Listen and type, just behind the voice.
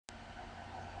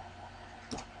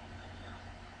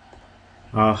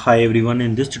Hi everyone,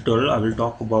 in this tutorial I will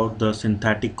talk about the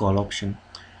synthetic call option.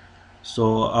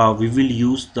 So we will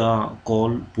use the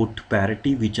call put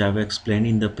parity which I have explained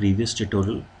in the previous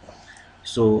tutorial.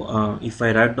 So if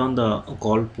I write down the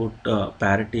call put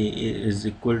parity is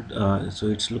equal, so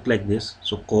it's look like this.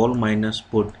 So call minus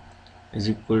put is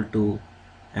equal to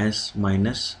S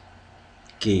minus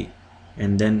K,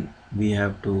 and then we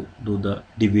have to do the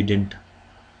dividend,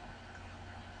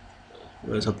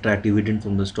 subtract dividend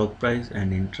from the stock price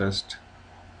and interest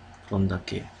from the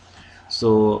K.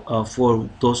 So for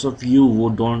those of you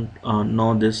who don't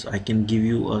know this, I can give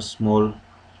you a small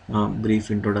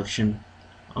brief introduction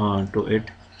to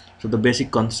it. So the basic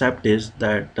concept is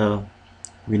that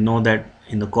we know that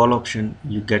in the call option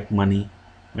you get money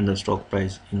when the stock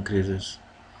price increases,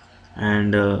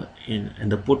 and in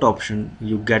the put option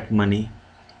you get money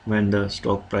when the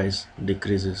stock price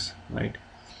decreases, right?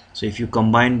 So if you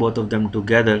combine both of them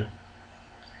together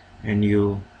and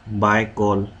you buy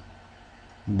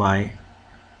buy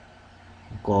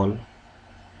call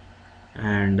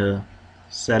and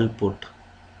sell put,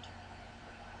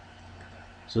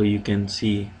 so you can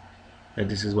see that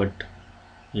this is what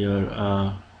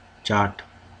your chart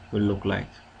will look like.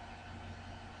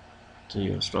 So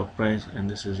your stock price and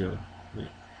this is your way.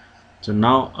 So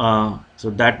now so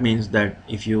that means that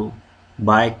if you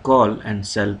buy call and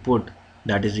sell put,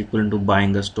 that is equal to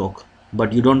buying a stock,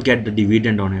 but you don't get the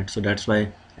dividend on it, so that's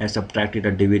why I subtracted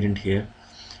a dividend here,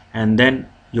 and then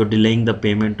you're delaying the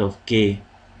payment of K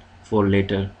for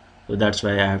later, so that's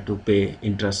why I have to pay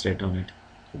interest rate on it.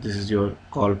 So this is your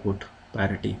call put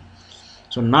parity.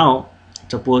 So now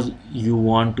suppose you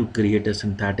want to create a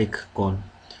synthetic call.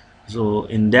 So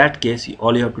in that case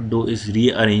all you have to do is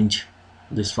rearrange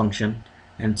this function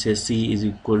and say C is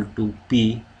equal to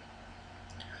P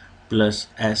plus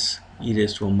S e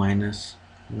raised to minus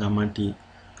gamma t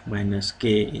minus K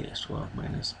e raised to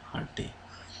minus RT,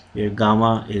 where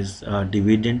gamma is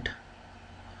dividend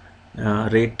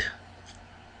rate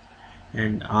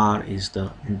and R is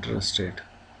the interest rate.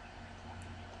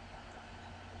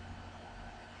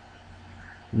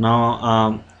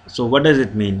 Now so what does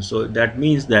it mean? So that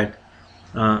means that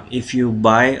if you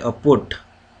buy a put,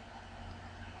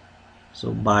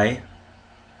 so buy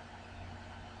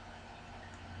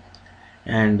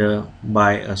and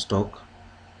buy a stock,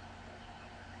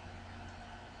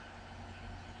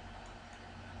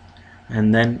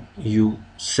 and then you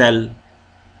sell,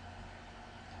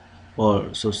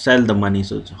 or so sell the money.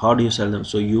 So how do you sell them?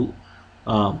 So you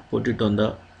put it on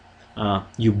the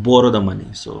you borrow the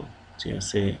money. So you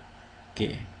say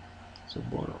okay, so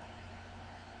borrow,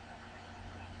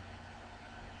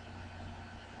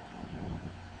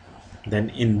 then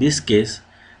in this case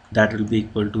that will be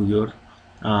equal to your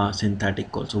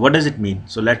synthetic call. So what does it mean?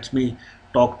 So let me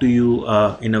talk to you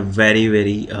in a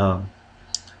very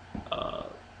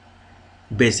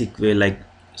basic way. Like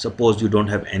suppose you don't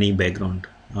have any background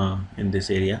in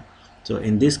this area. So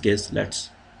in this case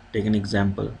let's take an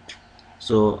example.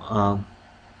 So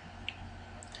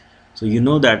so you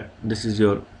know that this is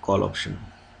your call option,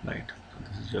 right?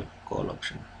 So this is your call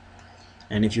option,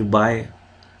 and if you buy,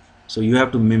 so you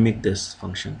have to mimic this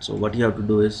function. So what you have to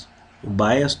do is you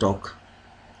buy a stock,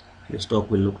 your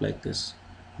stock will look like this.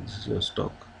 This is your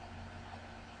stock,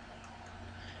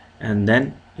 and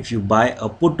then if you buy a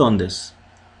put on this,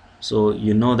 so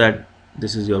you know that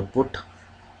this is your put.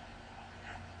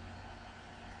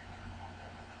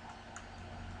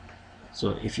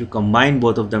 So if you combine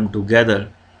both of them together,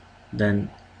 then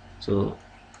so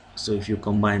if you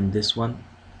combine this one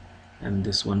and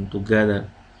this one together,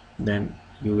 then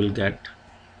you will get,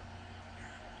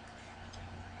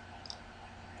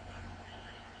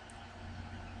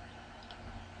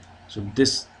 so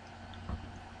this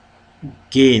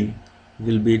gain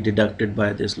will be deducted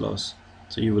by this loss,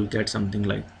 so you will get something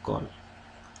like call.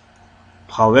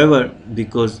 However,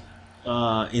 because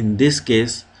in this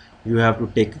case you have to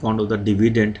take account of the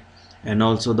dividend and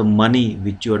also the money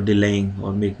which you are delaying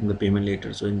or making the payment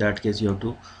later, so in that case you have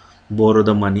to borrow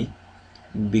the money,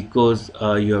 because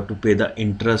you have to pay the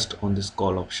interest on this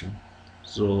call option.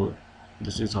 So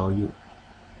this is how you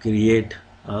create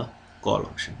a call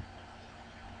option.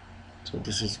 So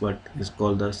this is what is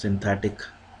called the synthetic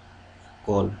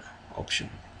call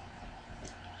option.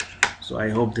 So I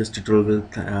hope this tutorial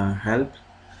will help,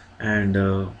 and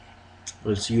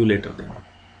we'll see you later then.